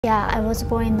Yeah, I was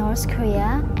born in North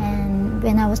Korea, and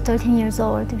when I was 13 years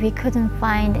old, we couldn't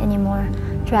find any more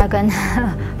dragon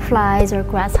flies or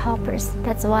grasshoppers.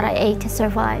 That's what I ate to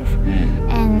survive.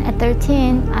 And at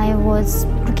 13, I was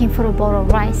looking for a bowl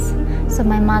of rice. So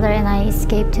my mother and I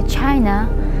escaped to China.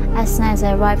 As soon as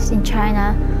I arrived in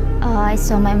China, I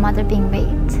saw my mother being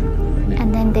raped.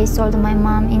 And then they sold my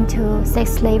mom into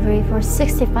sex slavery for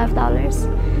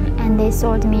 $65. And they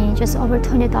sold me just over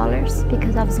 $20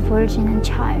 because I was a virgin and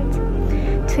child.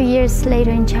 2 years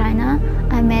later in China,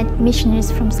 I met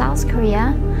missionaries from South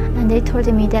Korea, and they told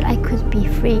me that I could be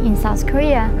free in South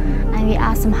Korea. And we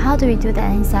asked them, how do we do that?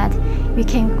 And he said, you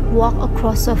can walk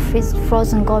across a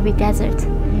frozen Gobi Desert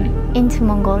into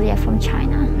Mongolia from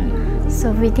China.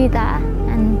 So we did that,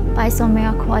 and by some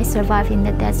miracle, I survived in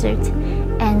the desert.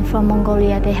 And from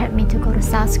Mongolia, they helped me to go to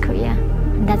South Korea.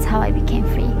 And that's how I became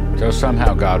free. So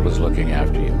somehow God was looking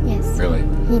after you. Yes. Really?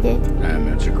 He did.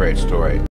 It's a great story.